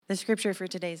The scripture for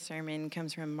today's sermon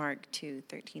comes from Mark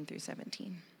 2:13 through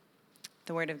 17.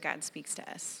 The word of God speaks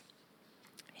to us.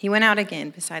 He went out again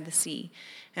beside the sea,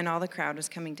 and all the crowd was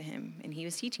coming to him, and he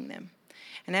was teaching them.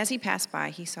 And as he passed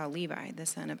by, he saw Levi, the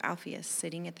son of Alphaeus,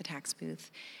 sitting at the tax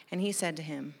booth, and he said to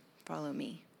him, "Follow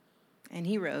me." And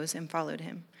he rose and followed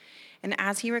him. And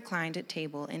as he reclined at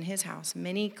table in his house,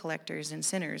 many collectors and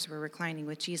sinners were reclining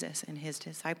with Jesus and his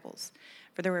disciples,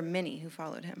 for there were many who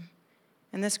followed him.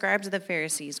 And the scribes of the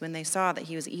Pharisees, when they saw that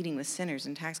he was eating with sinners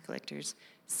and tax collectors,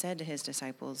 said to his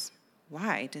disciples,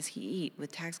 "Why does he eat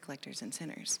with tax collectors and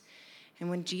sinners?" And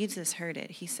when Jesus heard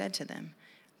it, he said to them,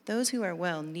 "Those who are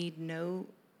well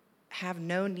have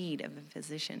no need of a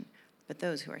physician, but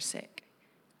those who are sick.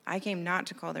 I came not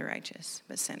to call the righteous,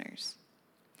 but sinners."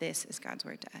 This is God's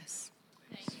word to us.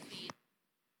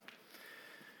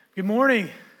 Good morning.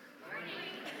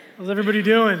 How's everybody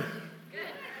doing?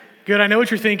 Good. I know what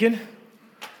you're thinking.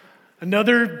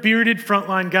 Another bearded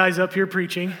frontline guy's up here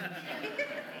preaching.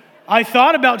 I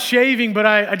thought about shaving, but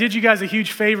I did you guys a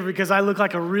huge favor because I look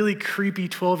like a really creepy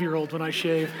 12-year-old when I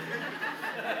shave.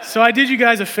 So I did you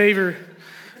guys a favor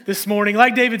this morning.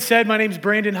 Like David said, my name's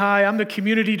Brandon High. I'm the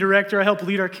community director. I help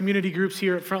lead our community groups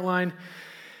here at Frontline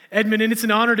Edmond, and it's an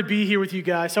honor to be here with you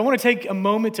guys. So I want to take a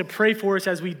moment to pray for us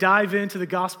as we dive into the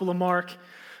Gospel of Mark.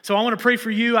 So I want to pray for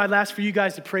you. I'd ask for you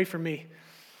guys to pray for me.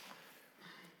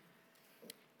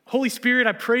 Holy Spirit,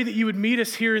 I pray that you would meet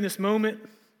us here in this moment.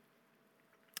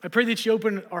 I pray that you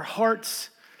open our hearts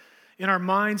and our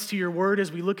minds to your word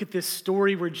as we look at this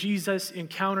story where Jesus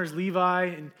encounters Levi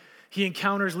and he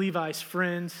encounters Levi's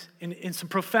friends and some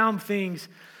profound things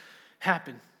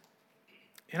happen.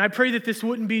 And I pray that this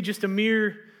wouldn't be just a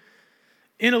mere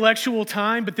intellectual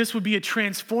time, but this would be a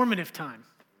transformative time.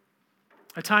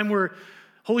 A time where,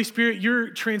 Holy Spirit, you're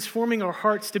transforming our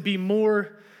hearts to be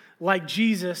more like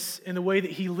Jesus in the way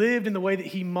that he lived, in the way that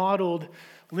he modeled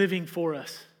living for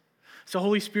us. So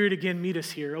Holy Spirit, again, meet us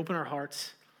here. Open our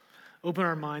hearts. Open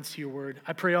our minds to your word.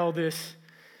 I pray all this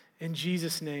in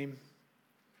Jesus' name.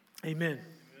 Amen.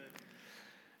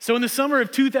 So in the summer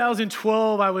of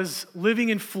 2012, I was living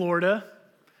in Florida,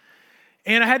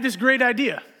 and I had this great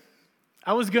idea.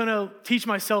 I was going to teach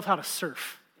myself how to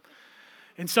surf.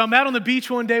 And so I'm out on the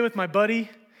beach one day with my buddy,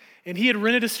 and he had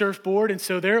rented a surfboard, and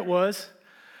so there it was.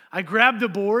 I grabbed the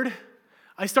board,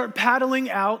 I start paddling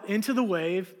out into the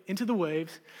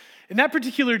waves. And that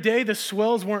particular day, the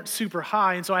swells weren't super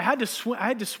high, and so I had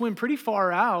to swim pretty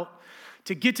far out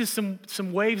to get to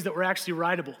some waves that were actually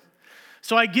rideable.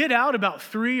 So I get out about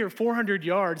 300 or 400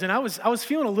 yards, and I was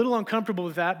feeling a little uncomfortable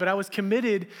with that, but I was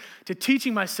committed to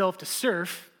teaching myself to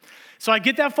surf. So I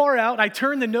get that far out, I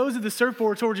turn the nose of the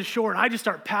surfboard towards the shore, and I just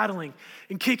start paddling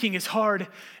and kicking as hard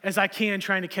as I can,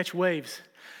 trying to catch waves.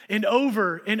 And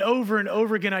over and over and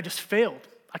over again, I just failed.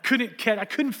 I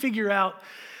couldn't figure out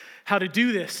how to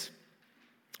do this.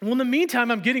 Well, in the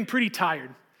meantime, I'm getting pretty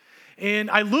tired.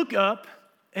 And I look up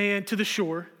and to the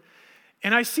shore,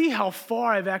 and I see how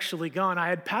far I've actually gone. I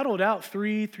had paddled out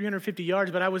 350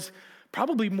 yards, but I was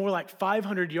probably more like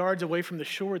 500 yards away from the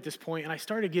shore at this point, and I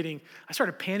started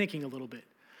panicking a little bit.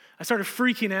 I started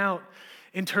freaking out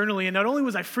internally, and not only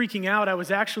was I freaking out, I was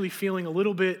actually feeling a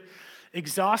little bit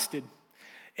exhausted.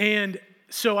 And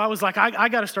so I was like, I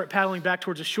got to start paddling back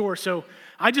towards the shore. So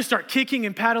I just start kicking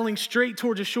and paddling straight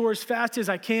towards the shore as fast as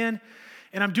I can.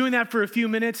 And I'm doing that for a few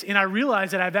minutes, and I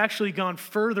realize that I've actually gone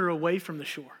further away from the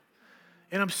shore.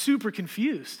 And I'm super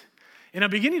confused. And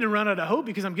I'm beginning to run out of hope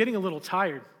because I'm getting a little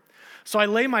tired. So I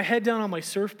lay my head down on my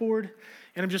surfboard,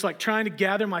 and I'm just like trying to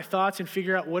gather my thoughts and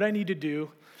figure out what I need to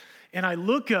do. And I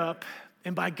look up,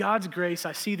 and by God's grace,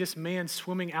 I see this man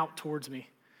swimming out towards me.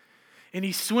 And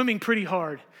he's swimming pretty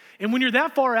hard. And when you're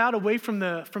that far out away from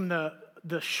the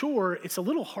shore, it's a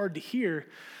little hard to hear.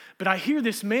 But I hear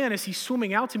this man as he's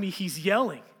swimming out to me, he's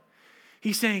yelling.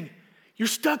 He's saying, "You're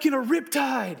stuck in a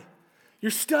riptide.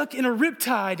 You're stuck in a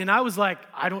riptide." And I was like,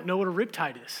 I don't know what a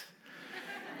riptide is.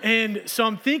 And so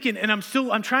I'm thinking, and I'm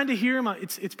trying to hear him.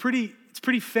 It's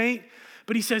pretty faint.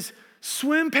 But he says,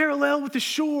 "Swim parallel with the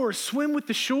shore, swim with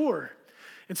the shore."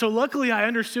 And so luckily I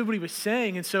understood what he was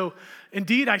saying. And so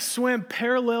indeed I swam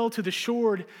parallel to the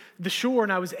shore,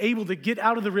 and I was able to get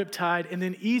out of the riptide and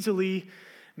then easily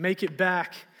make it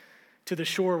back to the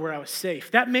shore where I was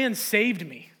safe. That man saved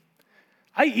me.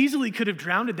 I easily could have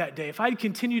drowned that day. If I had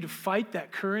continued to fight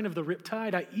that current of the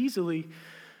riptide, I easily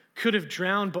could have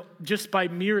drowned just by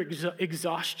mere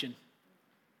exhaustion.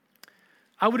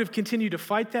 I would have continued to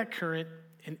fight that current,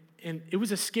 and it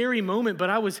was a scary moment,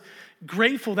 but I was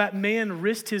grateful that man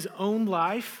risked his own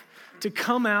life to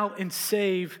come out and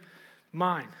save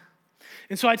mine.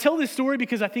 And so I tell this story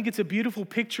because I think it's a beautiful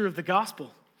picture of the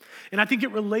gospel. And I think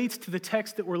it relates to the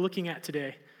text that we're looking at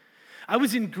today. I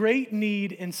was in great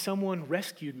need and someone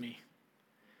rescued me.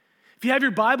 If you have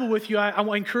your Bible with you, I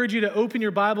encourage you to open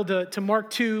your Bible to Mark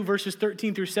 2, verses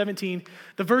 13 through 17.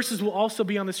 The verses will also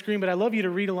be on the screen, but I love you to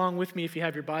read along with me if you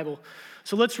have your Bible.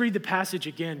 So let's read the passage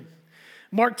again.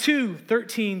 Mark 2,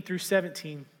 13 through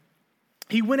 17.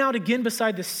 He went out again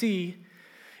beside the sea,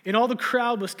 and all the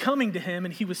crowd was coming to him,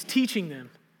 and he was teaching them.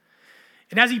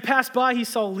 And as he passed by, he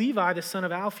saw Levi, the son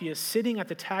of Alphaeus, sitting at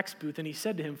the tax booth, and he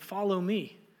said to him, "Follow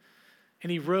me."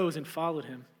 And he rose and followed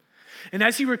him. And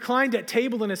as he reclined at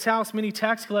table in his house, many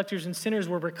tax collectors and sinners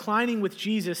were reclining with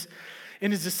Jesus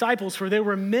and his disciples, for there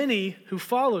were many who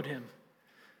followed him.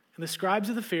 And the scribes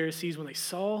of the Pharisees, when they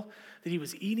saw that he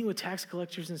was eating with tax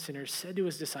collectors and sinners, said to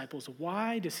his disciples,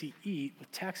 "Why does he eat with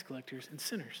tax collectors and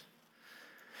sinners?"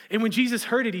 And when Jesus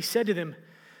heard it, he said to them,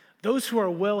 "Those who are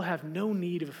well have no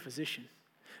need of a physician,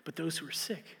 but those who are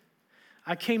sick.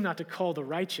 I came not to call the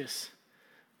righteous,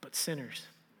 but sinners."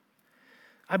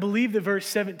 I believe that verse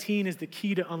 17 is the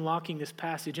key to unlocking this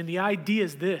passage. And the idea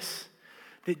is this,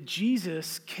 that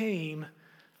Jesus came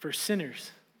for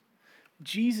sinners.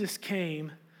 Jesus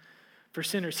came for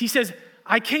sinners. He says,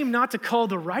 "I came not to call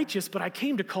the righteous, but I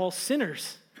came to call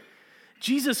sinners."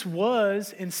 Jesus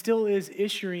was and still is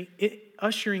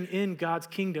ushering in God's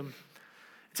kingdom.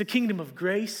 It's a kingdom of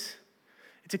grace.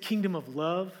 It's a kingdom of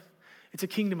love. It's a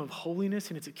kingdom of holiness,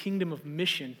 and it's a kingdom of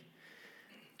mission.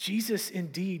 Jesus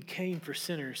indeed came for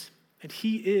sinners, and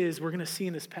he is, we're going to see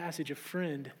in this passage, a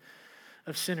friend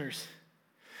of sinners.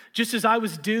 Just as I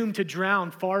was doomed to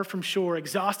drown far from shore,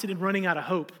 exhausted and running out of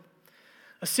hope,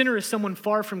 a sinner is someone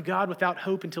far from God without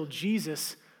hope until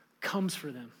Jesus comes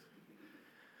for them.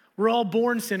 We're all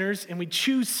born sinners, and we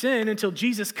choose sin until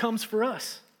Jesus comes for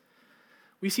us.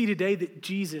 We see today that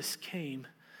Jesus came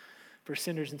for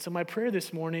sinners, and so my prayer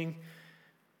this morning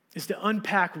is to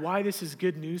unpack why this is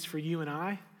good news for you and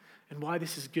I, and why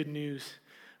this is good news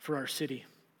for our city.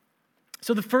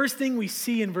 So the first thing we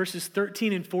see in verses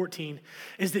 13 and 14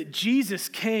 is that Jesus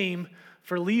came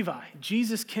for Levi.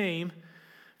 Jesus came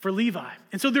for Levi.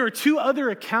 And so there are two other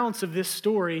accounts of this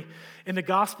story in the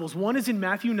Gospels. One is in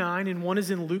Matthew 9 and one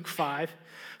is in Luke 5.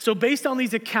 So based on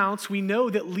these accounts, we know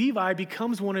that Levi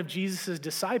becomes one of Jesus'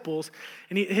 disciples,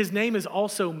 and his name is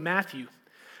also Matthew.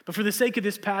 But for the sake of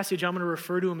this passage, I'm going to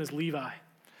refer to him as Levi.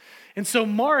 And so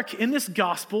Mark, in this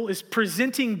gospel, is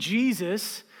presenting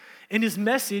Jesus and his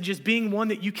message as being one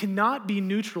that you cannot be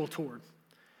neutral toward.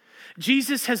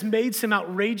 Jesus has made some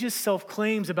outrageous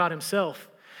self-claims about himself.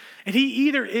 And he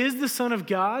either is the Son of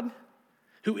God,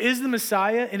 who is the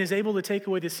Messiah and is able to take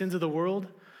away the sins of the world,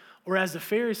 or as the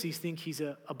Pharisees think, he's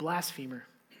a blasphemer.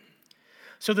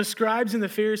 So the scribes and the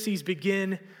Pharisees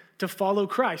begin to follow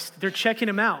Christ. They're checking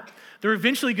him out. They're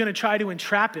eventually going to try to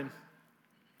entrap him.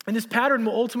 And this pattern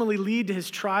will ultimately lead to his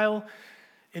trial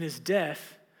and his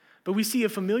death. But we see a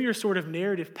familiar sort of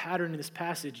narrative pattern in this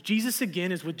passage. Jesus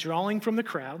again is withdrawing from the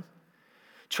crowd,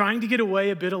 trying to get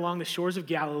away a bit along the shores of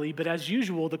Galilee, but as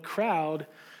usual, the crowd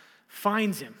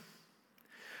finds him.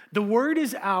 The word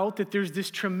is out that there's this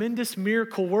tremendous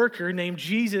miracle worker named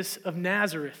Jesus of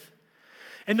Nazareth.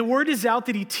 And the word is out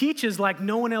that he teaches like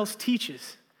no one else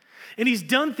teaches. And he's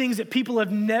done things that people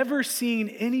have never seen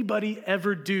anybody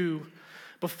ever do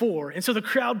before. And so the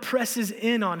crowd presses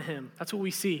in on him. That's what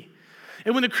we see.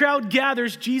 And when the crowd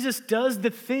gathers, Jesus does the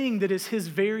thing that is his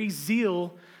very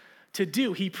zeal to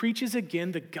do. He preaches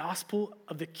again the gospel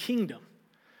of the kingdom.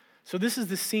 So this is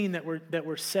the scene that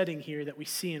we're setting here that we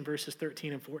see in verses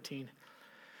 13 and 14.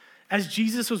 As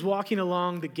Jesus was walking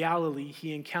along the Galilee,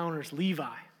 he encounters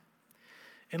Levi.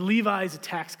 And Levi is a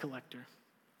tax collector.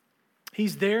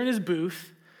 He's there in his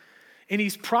booth, and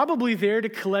he's probably there to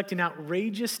collect an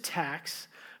outrageous tax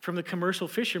from the commercial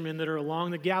fishermen that are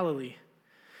along the Galilee.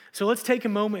 So let's take a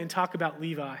moment and talk about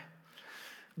Levi.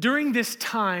 During this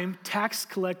time, tax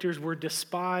collectors were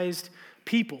despised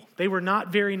people. They were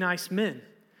not very nice men.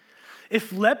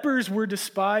 If lepers were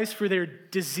despised for their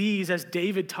disease, as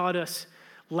David taught us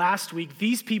last week,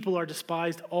 these people are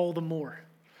despised all the more.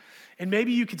 And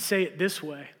maybe you could say it this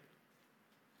way.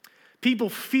 People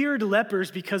feared lepers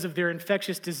because of their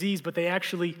infectious disease, but they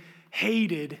actually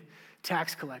hated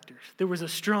tax collectors. There was a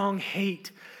strong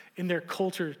hate in their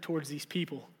culture towards these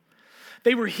people.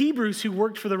 They were Hebrews who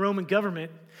worked for the Roman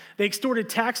government. They extorted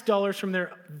tax dollars from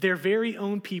their very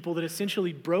own people that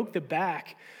essentially broke the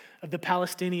back of the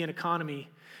Palestinian economy.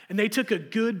 And they took a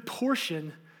good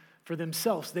portion for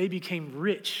themselves. They became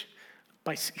rich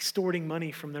by extorting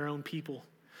money from their own people.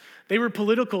 They were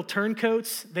political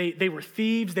turncoats. They were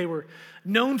thieves. They were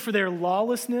known for their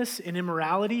lawlessness and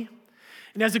immorality.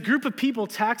 And as a group of people,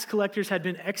 tax collectors had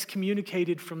been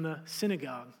excommunicated from the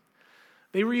synagogue.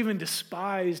 They were even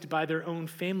despised by their own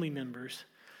family members.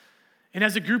 And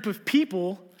as a group of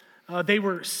people, they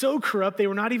were so corrupt, they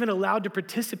were not even allowed to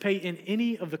participate in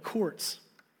any of the courts.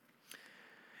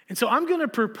 And so I'm going to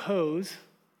propose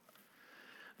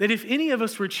that if any of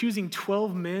us were choosing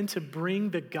 12 men to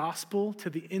bring the gospel to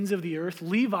the ends of the earth,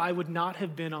 Levi would not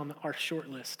have been on our short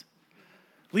list.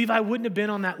 Levi wouldn't have been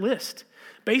on that list.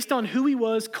 Based on who he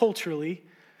was culturally,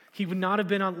 he would not have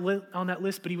been on that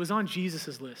list, but he was on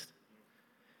Jesus' list.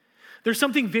 There's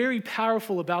something very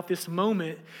powerful about this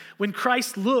moment when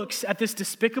Christ looks at this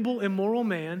despicable, immoral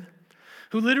man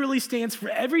who literally stands for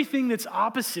everything that's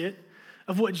opposite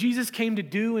of what Jesus came to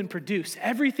do and produce,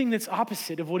 everything that's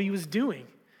opposite of what he was doing.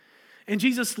 And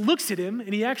Jesus looks at him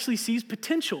and he actually sees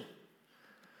potential.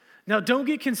 Now, don't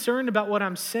get concerned about what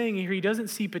I'm saying here. He doesn't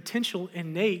see potential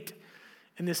innate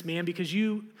in this man because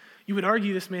you would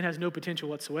argue this man has no potential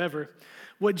whatsoever.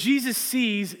 What Jesus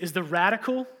sees is the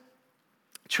radical,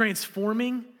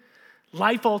 transforming,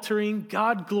 life-altering,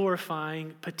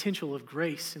 God-glorifying potential of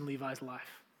grace in Levi's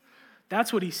life.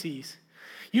 That's what he sees.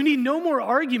 You need no more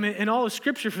argument in all of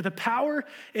Scripture for the power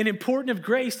and importance of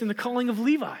grace than the calling of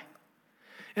Levi.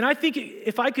 And I think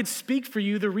if I could speak for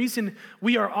you, the reason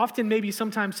we are often maybe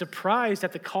sometimes surprised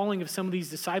at the calling of some of these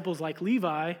disciples like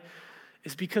Levi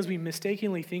is because we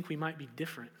mistakenly think we might be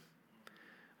different.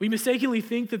 We mistakenly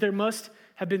think that there must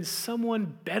have been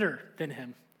someone better than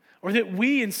him, or that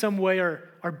we in some way are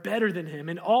better than him.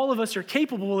 And all of us are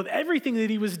capable of everything that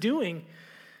he was doing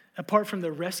apart from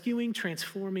the rescuing,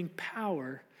 transforming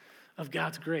power of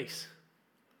God's grace.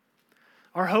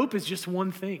 Our hope is just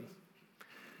one thing.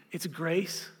 It's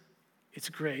grace, it's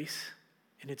grace,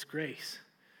 and it's grace.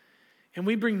 And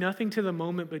we bring nothing to the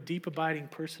moment but deep, abiding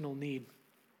personal need.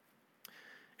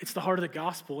 It's the heart of the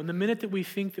gospel. And the minute that we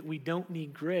think that we don't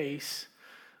need grace,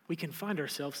 we can find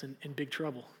ourselves in big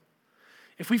trouble.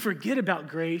 If we forget about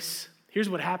grace, here's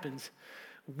what happens.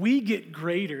 We get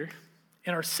greater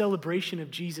and our celebration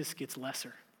of Jesus gets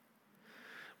lesser.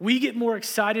 We get more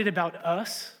excited about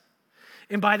us,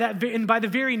 and by the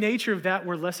very nature of that,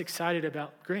 we're less excited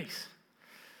about grace.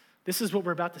 This is what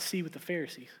we're about to see with the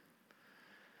Pharisees.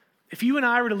 If you and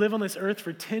I were to live on this earth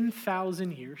for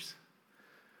 10,000 years,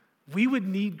 we would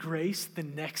need grace the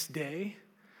next day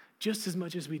just as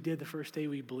much as we did the first day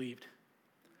we believed.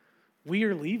 We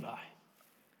are Levi.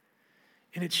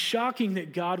 And it's shocking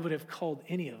that God would have called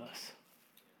any of us.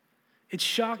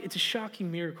 It's a shocking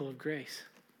miracle of grace.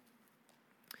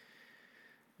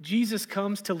 Jesus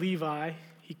comes to Levi.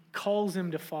 He calls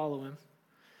him to follow him.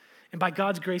 And by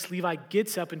God's grace, Levi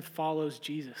gets up and follows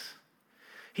Jesus.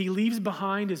 He leaves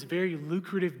behind his very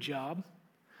lucrative job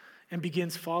and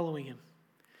begins following him.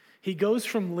 He goes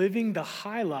from living the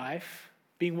high life,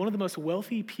 being one of the most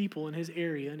wealthy people in his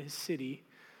area, in his city,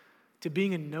 to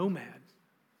being a nomad,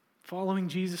 following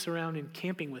Jesus around and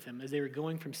camping with him as they were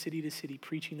going from city to city,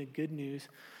 preaching the good news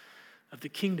of the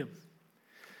kingdom.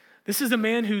 This is a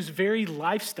man whose very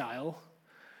lifestyle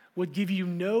would give you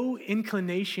no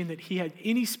inclination that he had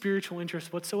any spiritual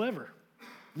interest whatsoever.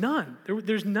 None.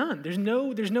 There's none. There's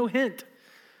no hint.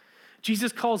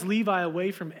 Jesus calls Levi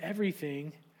away from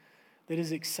everything that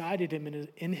has excited him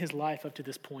in his life up to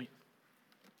this point.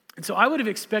 And so I would have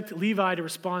expected Levi to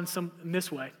respond in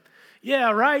this way.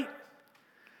 Yeah, right.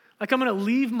 Like I'm going to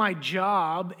leave my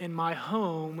job and my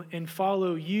home and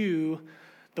follow you,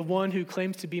 the one who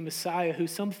claims to be Messiah, who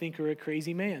some think are a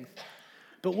crazy man.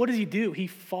 But what does he do? He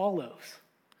follows.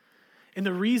 And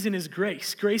the reason is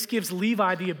grace. Grace gives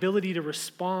Levi the ability to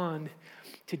respond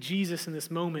to Jesus in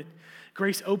this moment.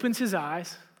 Grace opens his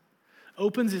eyes,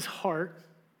 opens his heart,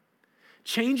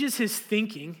 changes his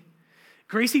thinking.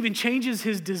 Grace even changes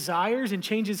his desires and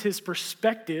changes his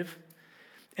perspective.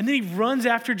 And then he runs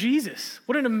after Jesus.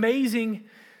 What an amazing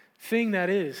thing that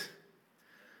is.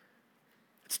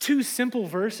 It's two simple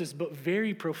verses, but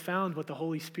very profound what the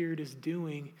Holy Spirit is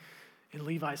doing in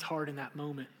Levi's heart in that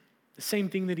moment. The same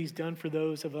thing that he's done for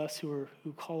those of us who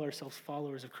call ourselves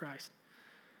followers of Christ.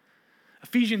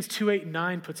 Ephesians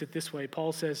 2:8-9 puts it this way.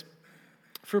 Paul says,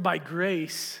 "For by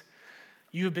grace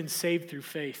you have been saved through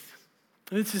faith.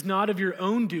 And this is not of your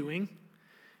own doing.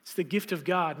 It's the gift of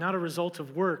God, not a result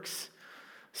of works,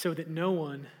 so that no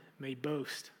one may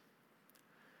boast."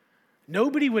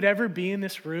 Nobody would ever be in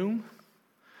this room.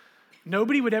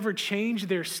 Nobody would ever change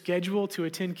their schedule to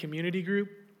attend community group.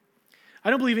 I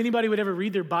don't believe anybody would ever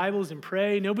read their Bibles and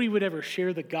pray. Nobody would ever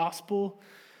share the gospel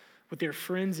with their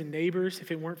friends and neighbors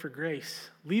if it weren't for grace.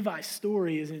 Levi's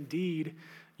story is indeed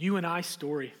you and I's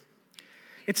story.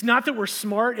 It's not that we're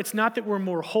smart. It's not that we're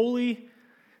more holy.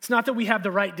 It's not that we have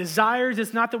the right desires.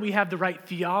 It's not that we have the right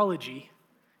theology,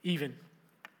 even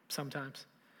sometimes.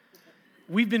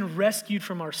 We've been rescued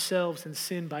from ourselves and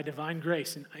sin by divine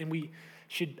grace, and we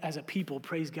should, as a people,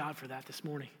 praise God for that this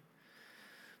morning.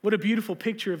 What a beautiful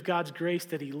picture of God's grace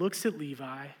that he looks at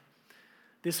Levi,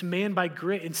 this man by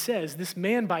grace, and says, this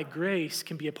man by grace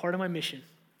can be a part of my mission,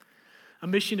 a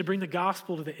mission to bring the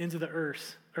gospel to the ends of the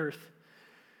earth.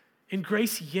 And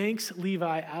grace yanks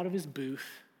Levi out of his booth,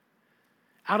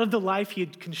 out of the life he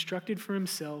had constructed for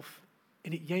himself,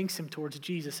 and it yanks him towards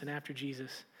Jesus and after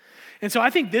Jesus. And so I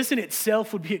think this in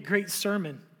itself would be a great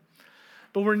sermon,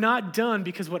 but we're not done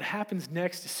because what happens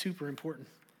next is super important.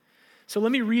 So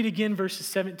let me read again verses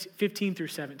 15 through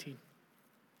 17.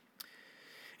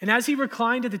 And as he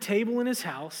reclined at the table in his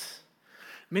house,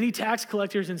 many tax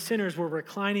collectors and sinners were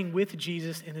reclining with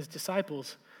Jesus and his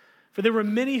disciples, for there were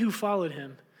many who followed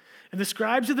him. And the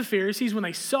scribes of the Pharisees, when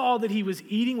they saw that he was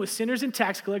eating with sinners and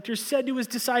tax collectors, said to his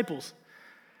disciples,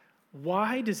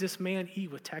 "Why does this man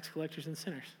eat with tax collectors and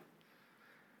sinners?"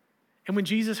 And when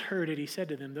Jesus heard it, he said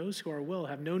to them, "Those who are well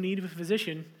have no need of a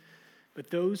physician,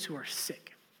 but those who are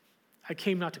sick. I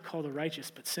came not to call the righteous,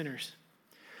 but sinners."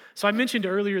 So I mentioned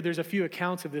earlier there's a few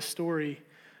accounts of this story,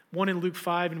 one in Luke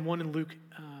 5 and one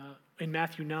in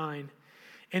Matthew 9.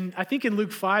 And I think in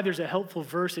Luke 5 there's a helpful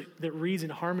verse that reads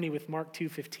in harmony with Mark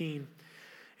 2:15.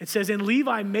 It says, "And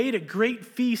Levi made a great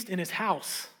feast in his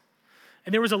house,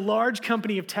 and there was a large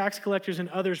company of tax collectors and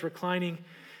others reclining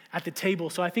at the table."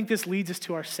 So I think this leads us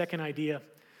to our second idea.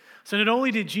 So not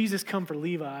only did Jesus come for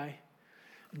Levi,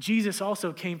 Jesus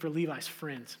also came for Levi's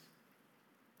friends.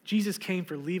 Jesus came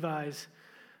for Levi's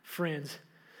friends.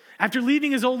 After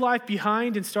leaving his old life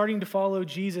behind and starting to follow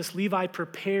Jesus, Levi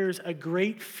prepares a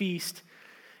great feast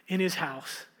in his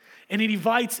house. And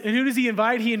who does he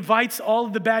invite? He invites all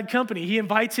of the bad company. He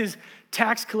invites his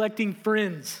tax collecting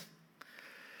friends.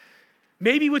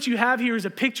 Maybe what you have here is a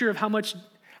picture of how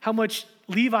much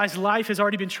Levi's life has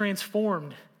already been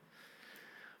transformed.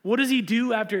 What does he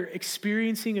do after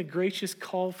experiencing a gracious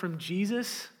call from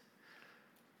Jesus?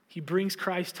 He brings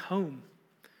Christ home.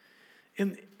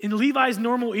 In Levi's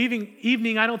normal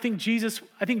evening, I think Jesus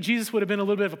would have been a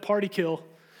little bit of a party kill,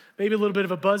 maybe a little bit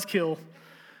of a buzzkill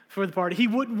for the party. He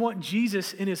wouldn't want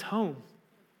Jesus in his home.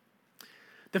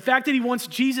 The fact that he wants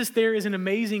Jesus there is an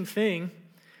amazing thing,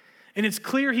 and it's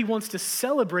clear he wants to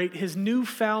celebrate his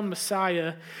newfound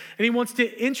Messiah, and he wants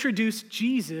to introduce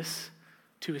Jesus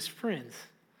to his friends.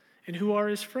 And who are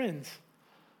his friends?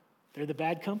 They're the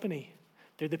bad company.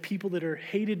 They're the people that are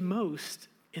hated most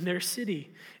in their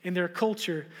city, in their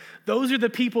culture. Those are the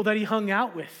people that he hung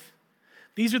out with.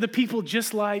 These are the people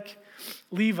just like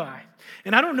Levi.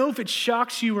 And I don't know if it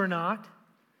shocks you or not,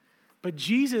 but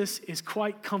Jesus is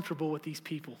quite comfortable with these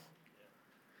people.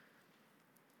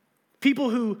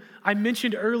 People who I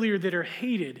mentioned earlier that are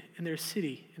hated in their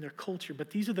city, in their culture,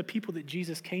 but these are the people that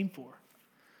Jesus came for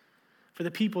the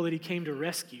people that he came to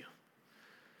rescue.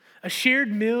 A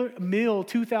shared meal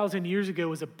 2,000 years ago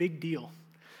was a big deal.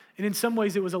 And in some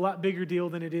ways, it was a lot bigger deal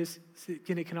than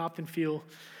it can often feel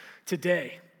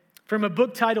today. From a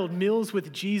book titled Meals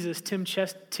with Jesus, Tim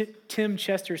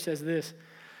Chester says this: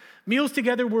 "Meals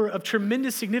together were of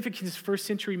tremendous significance in first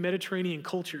century Mediterranean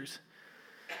cultures.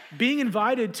 Being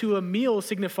invited to a meal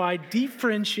signified deep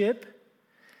friendship,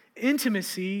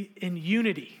 intimacy, and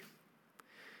unity.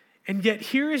 And yet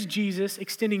here is Jesus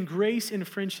extending grace and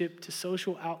friendship to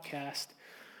social outcasts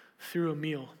through a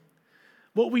meal.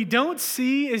 What we don't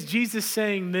see is Jesus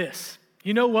saying this: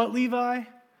 you know what, Levi?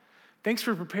 Thanks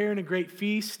for preparing a great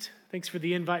feast. Thanks for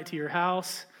the invite to your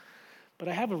house. But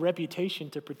I have a reputation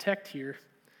to protect here.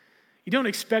 You don't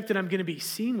expect that I'm going to be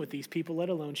seen with these people, let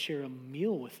alone share a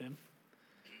meal with them."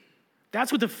 That's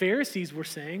what the Pharisees were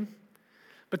saying.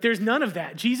 But there's none of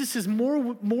that. Jesus is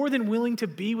more than willing to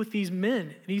be with these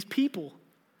men and these people.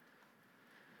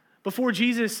 Before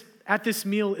Jesus at this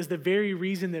meal is the very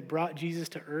reason that brought Jesus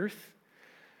to earth,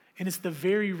 and it's the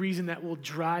very reason that will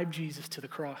drive Jesus to the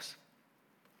cross.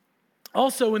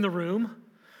 Also in the room,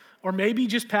 or maybe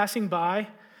just passing by,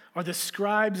 are the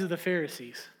scribes of the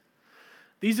Pharisees.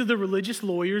 These are the religious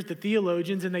lawyers, the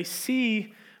theologians, and they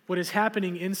see what is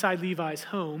happening inside Levi's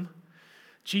home.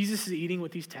 Jesus is eating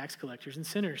with these tax collectors and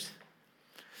sinners.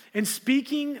 And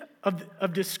speaking of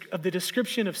the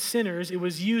description of sinners, it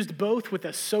was used both with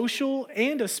a social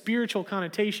and a spiritual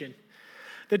connotation.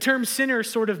 The term sinner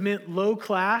sort of meant low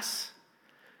class,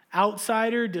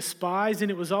 outsider, despised,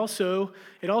 and it also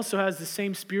has the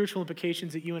same spiritual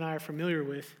implications that you and I are familiar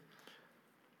with.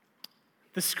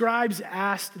 The scribes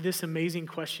asked this amazing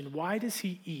question: why does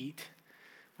he eat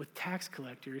with tax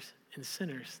collectors and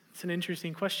sinners? It's an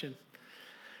interesting question.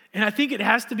 And I think it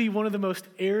has to be one of the most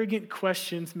arrogant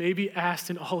questions maybe asked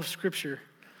in all of Scripture.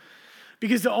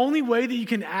 Because the only way that you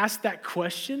can ask that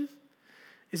question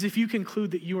is if you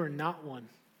conclude that you are not one.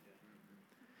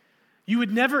 You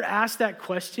would never ask that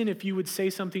question if you would say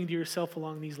something to yourself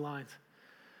along these lines.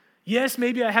 Yes,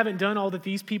 maybe I haven't done all that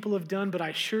these people have done, but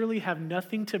I surely have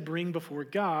nothing to bring before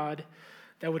God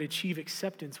that would achieve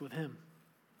acceptance with him.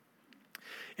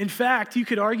 In fact, you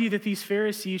could argue that these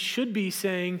Pharisees should be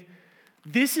saying,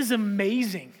 this is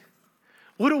amazing.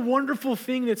 What a wonderful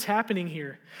thing that's happening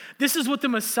here. This is what the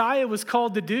Messiah was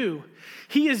called to do.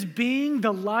 He is being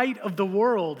the light of the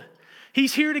world.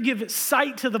 He's here to give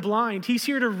sight to the blind. He's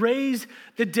here to raise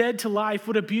the dead to life.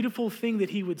 What a beautiful thing that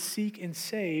he would seek and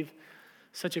save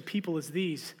such a people as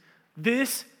these.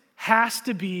 This has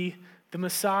to be the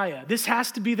Messiah. This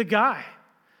has to be the guy.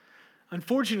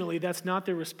 Unfortunately, that's not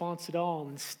their response at all.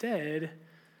 Instead,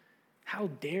 how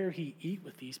dare he eat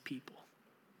with these people?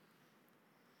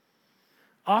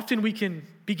 Often we can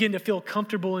begin to feel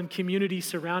comfortable in community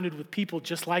surrounded with people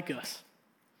just like us.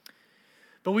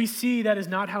 But we see that is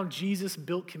not how Jesus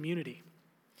built community.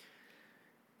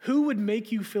 Who would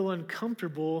make you feel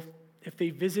uncomfortable if they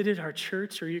visited our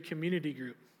church or your community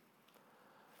group?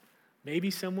 Maybe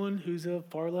someone who's a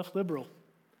far-left liberal.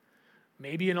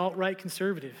 Maybe an alt-right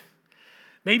conservative.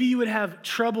 Maybe you would have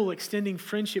trouble extending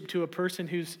friendship to a person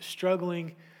who's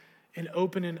struggling in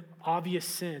open and obvious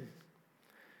sin.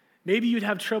 Maybe you'd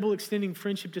have trouble extending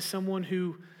friendship to someone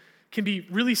who can be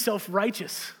really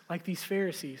self-righteous, like these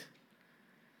Pharisees.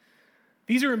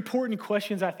 These are important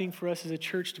questions, I think, for us as a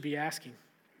church to be asking.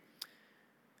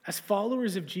 As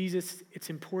followers of Jesus, it's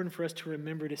important for us to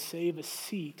remember to save a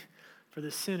seat for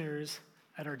the sinners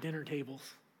at our dinner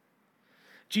tables.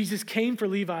 Jesus came for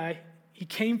Levi. He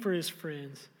came for his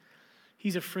friends.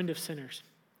 He's a friend of sinners.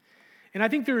 And I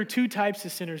think there are two types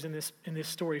of sinners in this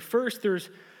story. First, there's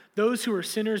those who are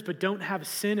sinners but don't have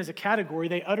sin as a category.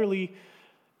 They utterly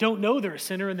don't know they're a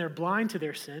sinner and they're blind to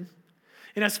their sin.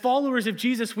 And as followers of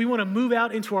Jesus, we want to move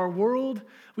out into our world.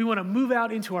 We want to move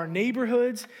out into our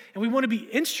neighborhoods. And we want to be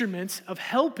instruments of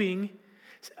helping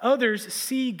others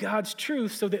see God's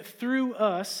truth so that through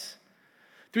us,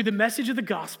 through the message of the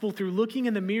gospel, through looking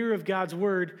in the mirror of God's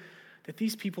word, that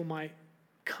these people might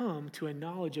come to a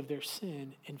knowledge of their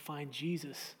sin and find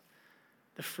Jesus,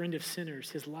 the friend of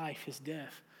sinners, his life, his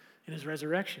death, and his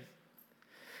resurrection.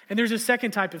 And there's a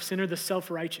second type of sinner, the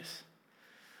self-righteous.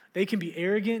 They can be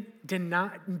arrogant,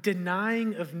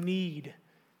 denying of need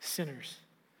sinners.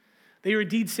 They are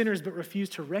indeed sinners but refuse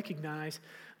to recognize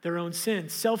their own sin.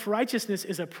 Self-righteousness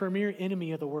is a premier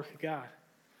enemy of the work of God.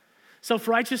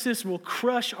 Self-righteousness will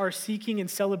crush our seeking and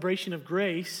celebration of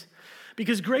grace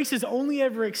because grace is only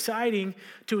ever exciting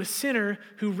to a sinner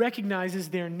who recognizes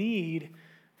their need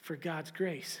for God's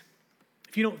grace.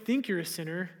 If you don't think you're a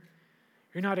sinner,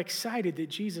 you're not excited that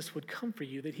Jesus would come for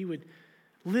you, that he would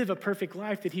live a perfect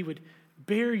life, that he would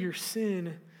bear your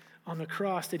sin on the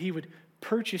cross, that he would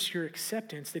purchase your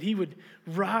acceptance, that he would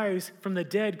rise from the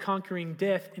dead, conquering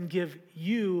death, and give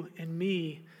you and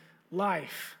me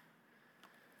life.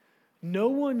 No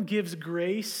one gives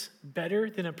grace better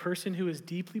than a person who is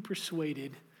deeply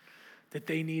persuaded that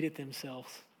they need it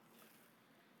themselves.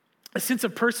 A sense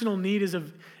of personal need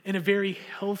in a very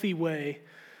healthy way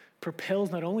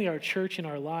propels not only our church and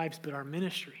our lives, but our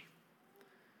ministry.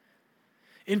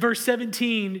 In verse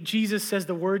 17, Jesus says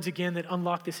the words again that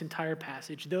unlock this entire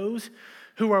passage. Those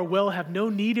who are well have no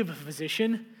need of a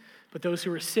physician, but those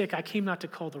who are sick, I came not to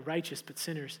call the righteous, but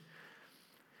sinners.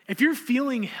 If you're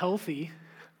feeling healthy,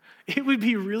 it would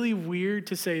be really weird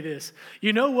to say this.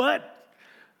 You know what?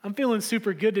 I'm feeling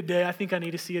super good today. I think I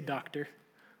need to see a doctor.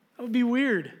 That would be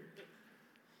weird.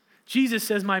 Jesus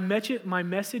says, my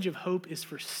message of hope is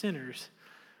for sinners,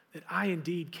 that I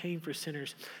indeed came for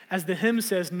sinners. As the hymn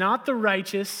says, not the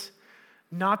righteous,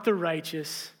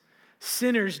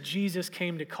 sinners Jesus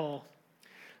came to call.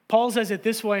 Paul says it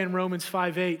this way in Romans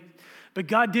 5:8, but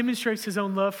God demonstrates his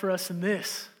own love for us in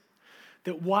this,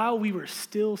 that while we were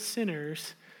still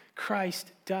sinners,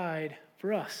 Christ died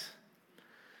for us.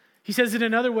 He says it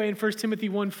another way in 1 Timothy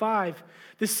 1:5.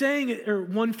 The saying, or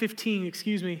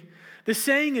 1:15, the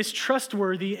saying is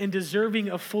trustworthy and deserving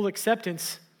of full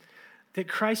acceptance, that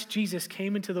Christ Jesus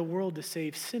came into the world to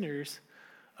save sinners,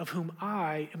 of whom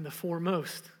I am the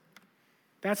foremost.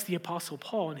 That's the Apostle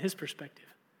Paul in his perspective.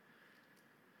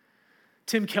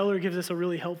 Tim Keller gives us a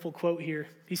really helpful quote here.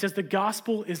 He says, the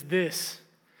gospel is this: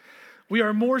 we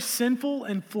are more sinful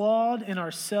and flawed in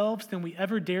ourselves than we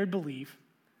ever dared believe.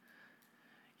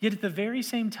 Yet at the very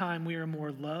same time, we are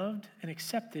more loved and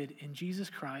accepted in Jesus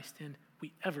Christ than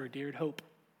we ever dared hope.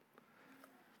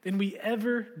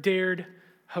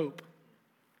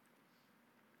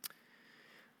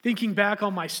 Thinking back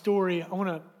on my story, I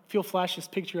want to flash this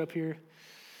picture up here.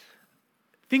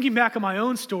 Thinking back on my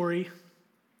own story,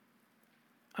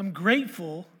 I'm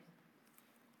grateful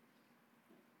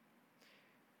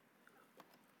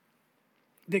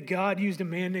that God used a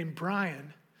man named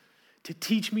Brian to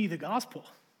teach me the gospel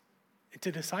and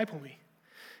to disciple me.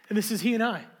 And this is he and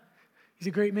I. He's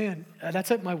a great man.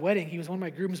 That's at my wedding. He was one of my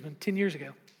groomsmen 10 years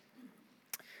ago.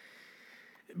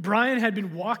 Brian had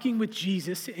been walking with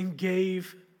Jesus and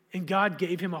God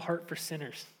gave him a heart for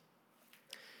sinners.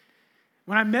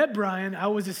 When I met Brian, I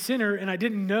was a sinner and I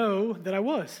didn't know that I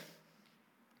was.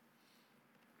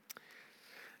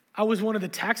 I was one of the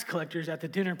tax collectors at the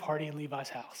dinner party in Levi's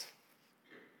house.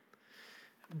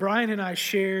 Brian and I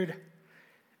shared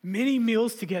many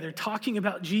meals together talking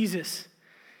about Jesus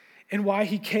and why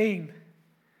he came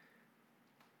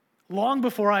long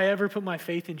before I ever put my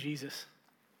faith in Jesus.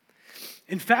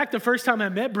 In fact, the first time I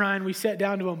met Brian, we sat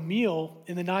down to a meal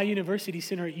in the Nye University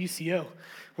Center at UCO,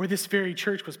 where this very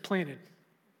church was planted.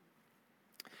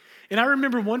 And I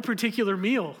remember one particular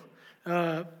meal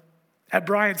at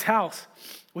Brian's house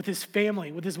with his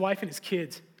family, with his wife and his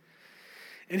kids.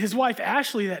 And his wife,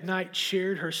 Ashley, that night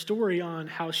shared her story on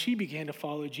how she began to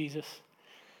follow Jesus.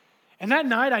 And that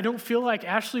night, I don't feel like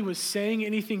Ashley was saying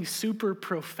anything super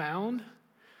profound,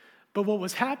 but what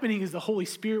was happening is the Holy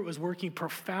Spirit was working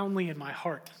profoundly in my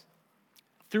heart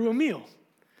through a meal.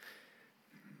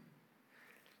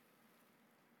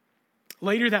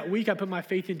 Later that week, I put my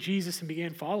faith in Jesus and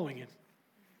began following him.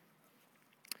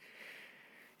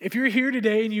 If you're here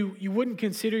today and you wouldn't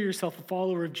consider yourself a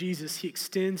follower of Jesus, he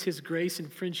extends his grace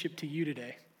and friendship to you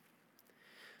today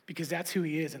because that's who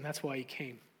he is and that's why he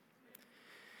came.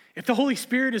 If the Holy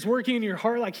Spirit is working in your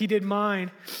heart like he did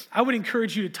mine, I would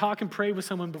encourage you to talk and pray with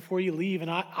someone before you leave, and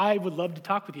I would love to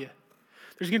talk with you.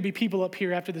 There's going to be people up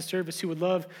here after the service who would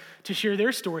love to share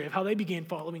their story of how they began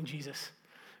following Jesus,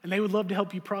 and they would love to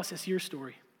help you process your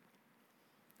story.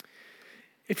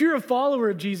 If you're a follower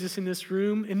of Jesus in this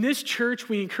room, in this church,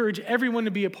 we encourage everyone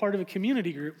to be a part of a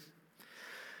community group.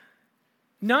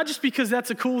 Not just because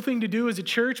that's a cool thing to do as a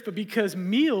church, but because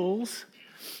meals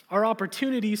are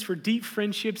opportunities for deep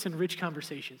friendships and rich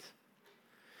conversations.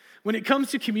 When it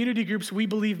comes to community groups, we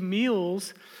believe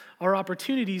meals are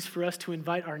opportunities for us to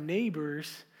invite our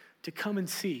neighbors to come and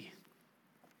see,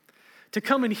 to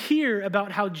come and hear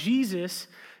about how Jesus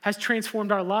has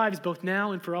transformed our lives both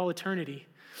now and for all eternity,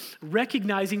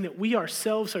 recognizing that we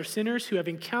ourselves are sinners who have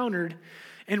encountered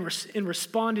and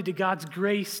responded to God's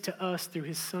grace to us through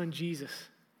his son, Jesus.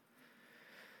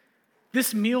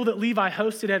 This meal that Levi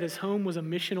hosted at his home was a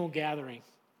missional gathering.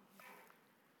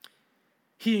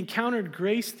 He encountered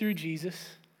grace through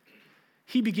Jesus.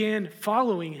 He began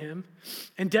following him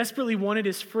and desperately wanted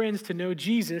his friends to know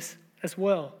Jesus as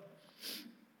well.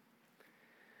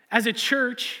 As a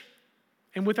church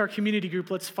and with our community group,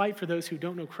 let's fight for those who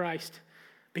don't know Christ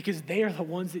because they are the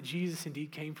ones that Jesus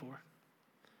indeed came for.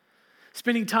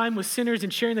 Spending time with sinners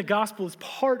and sharing the gospel is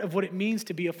part of what it means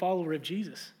to be a follower of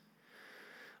Jesus.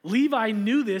 Levi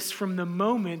knew this from the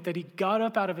moment that he got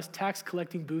up out of his tax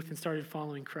collecting booth and started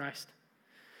following Christ.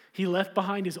 He left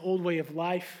behind his old way of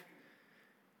life.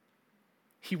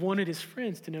 He wanted his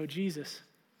friends to know Jesus.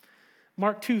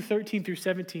 Mark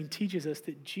 2:13-17 teaches us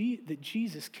that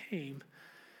Jesus came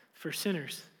for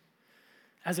sinners.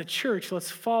 As a church, let's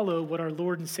follow what our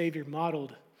Lord and Savior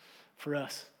modeled for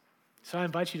us. So I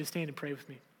invite you to stand and pray with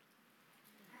me.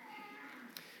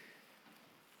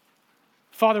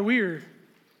 Father, we are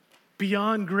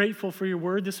beyond grateful for your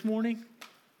word this morning.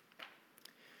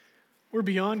 We're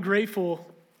beyond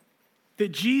grateful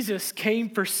that Jesus came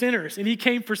for sinners, and he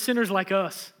came for sinners like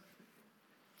us.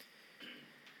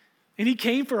 And he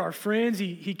came for our friends,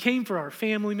 he came for our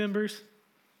family members,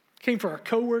 came for our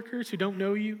coworkers who don't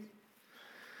know you.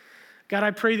 God, I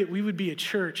pray that we would be a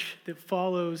church that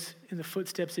follows in the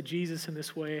footsteps of Jesus in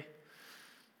this way,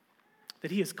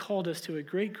 that he has called us to a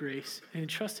great grace and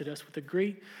entrusted us with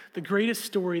the greatest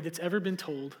story that's ever been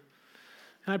told.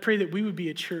 And I pray that we would be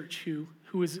a church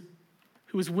who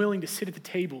is willing to sit at the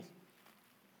table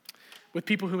with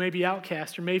people who may be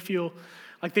outcast or may feel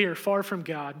like they are far from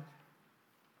God,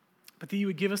 but that you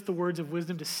would give us the words of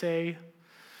wisdom to say,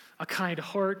 a kind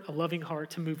heart, a loving heart,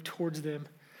 to move towards them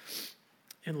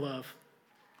in love.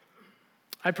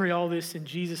 I pray all this in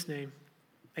Jesus' name.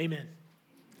 Amen.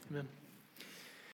 Amen.